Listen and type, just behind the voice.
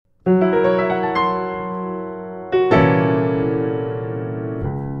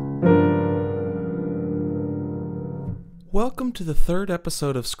Welcome to the third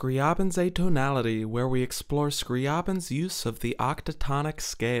episode of Scriabin's Atonality, where we explore Scriabin's use of the Octotonic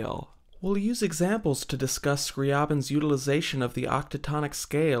Scale. We'll use examples to discuss Scriabin's utilization of the Octotonic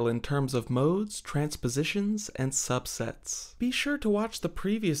Scale in terms of modes, transpositions, and subsets. Be sure to watch the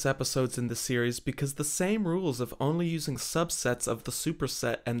previous episodes in the series because the same rules of only using subsets of the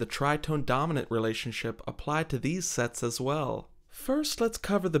superset and the tritone dominant relationship apply to these sets as well. First, let's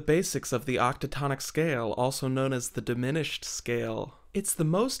cover the basics of the octotonic scale, also known as the diminished scale. It's the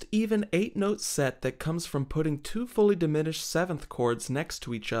most even 8-note set that comes from putting two fully diminished seventh chords next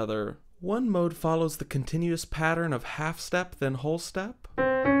to each other. One mode follows the continuous pattern of half step then whole step.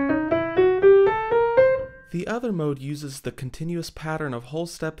 The other mode uses the continuous pattern of whole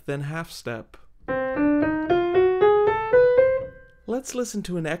step then half step. Let's listen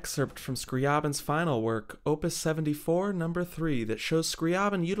to an excerpt from Scriabin's final work, Opus 74, number 3, that shows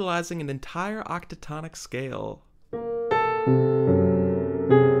Scriabin utilizing an entire octotonic scale.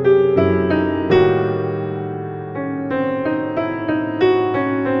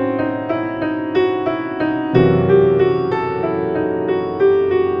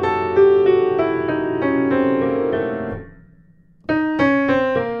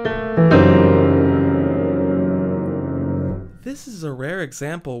 This is a rare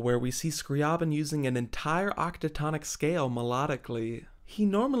example where we see Scriabin using an entire octotonic scale melodically. He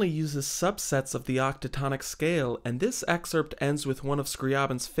normally uses subsets of the octotonic scale, and this excerpt ends with one of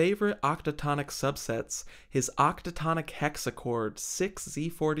Scriabin's favorite octotonic subsets, his octotonic hexachord,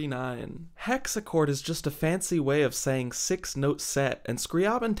 6Z49. Hexachord is just a fancy way of saying 6-note set, and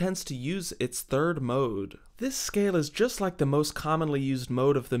Scriabin tends to use its third mode. This scale is just like the most commonly used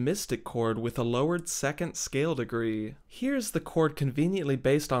mode of the mystic chord with a lowered second scale degree. Here's the chord conveniently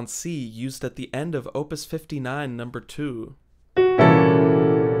based on C used at the end of Opus 59, number 2.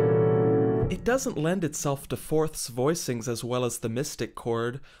 It doesn't lend itself to fourths voicings as well as the mystic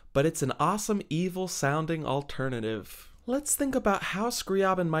chord, but it's an awesome evil-sounding alternative. Let's think about how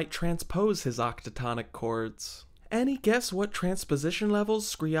Scriabin might transpose his octotonic chords. Any guess what transposition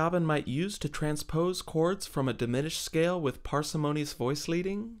levels Scriabin might use to transpose chords from a diminished scale with parsimonious voice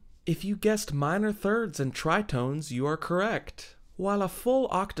leading? If you guessed minor thirds and tritones, you are correct. While a full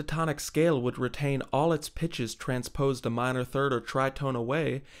octotonic scale would retain all its pitches transposed a minor third or tritone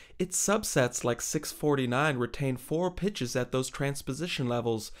away, its subsets like 649 retain 4 pitches at those transposition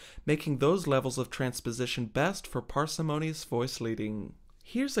levels, making those levels of transposition best for parsimonious voice leading.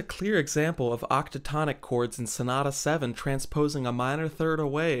 Here's a clear example of octotonic chords in Sonata 7 transposing a minor third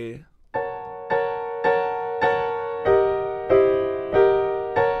away.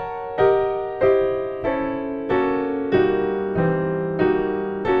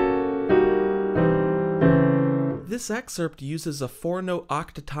 This excerpt uses a 4-note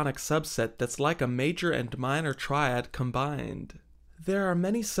octotonic subset that's like a major and minor triad combined. There are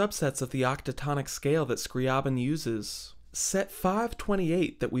many subsets of the octotonic scale that Scriabin uses. Set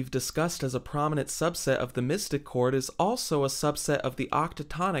 528 that we've discussed as a prominent subset of the mystic chord is also a subset of the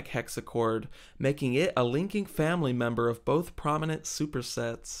octotonic hexachord, making it a linking family member of both prominent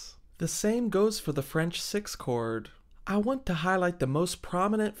supersets. The same goes for the French 6 chord. I want to highlight the most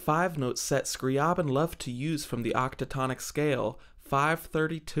prominent 5-note set Scriabin loved to use from the octotonic scale,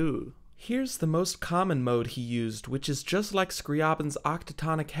 532. Here's the most common mode he used, which is just like Scriabin's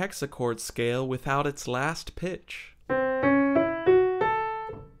octotonic hexachord scale without its last pitch.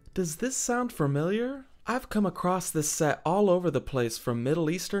 Does this sound familiar? I've come across this set all over the place from Middle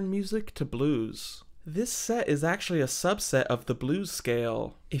Eastern music to blues. This set is actually a subset of the blues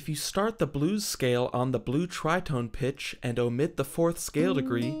scale. If you start the blues scale on the blue tritone pitch and omit the 4th scale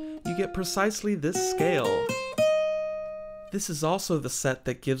degree, you get precisely this scale. This is also the set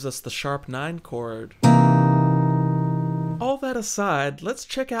that gives us the sharp 9 chord. All that aside, let's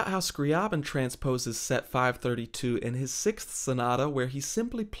check out how Scriabin transposes set 532 in his 6th sonata, where he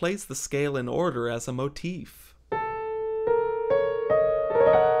simply plays the scale in order as a motif.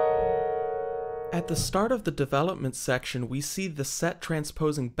 At the start of the development section, we see the set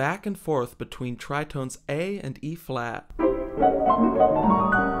transposing back and forth between tritones A and E flat.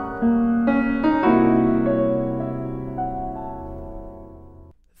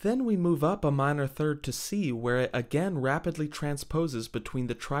 Then we move up a minor third to C, where it again rapidly transposes between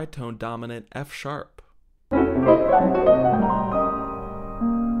the tritone dominant F sharp.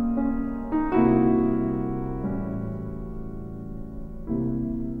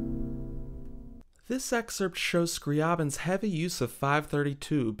 This excerpt shows Scriabin's heavy use of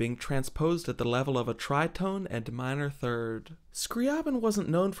 532 being transposed at the level of a tritone and minor third. Scriabin wasn't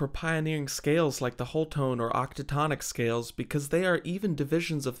known for pioneering scales like the whole tone or octotonic scales because they are even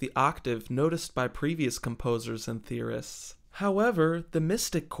divisions of the octave noticed by previous composers and theorists. However, the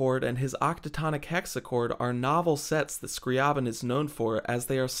mystic chord and his octotonic hexachord are novel sets that Scriabin is known for, as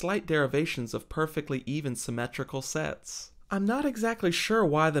they are slight derivations of perfectly even symmetrical sets. I'm not exactly sure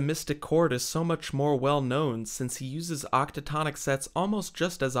why the mystic chord is so much more well known, since he uses octotonic sets almost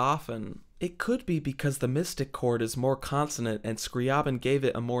just as often. It could be because the mystic chord is more consonant and Scriabin gave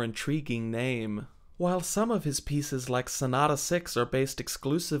it a more intriguing name. While some of his pieces like Sonata 6 are based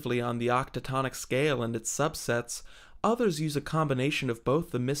exclusively on the octotonic scale and its subsets, others use a combination of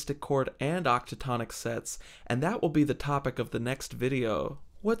both the mystic chord and octotonic sets, and that will be the topic of the next video.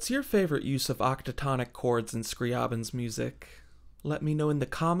 What's your favorite use of octotonic chords in Scriabin's music? Let me know in the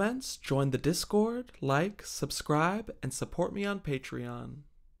comments, join the Discord, like, subscribe, and support me on Patreon.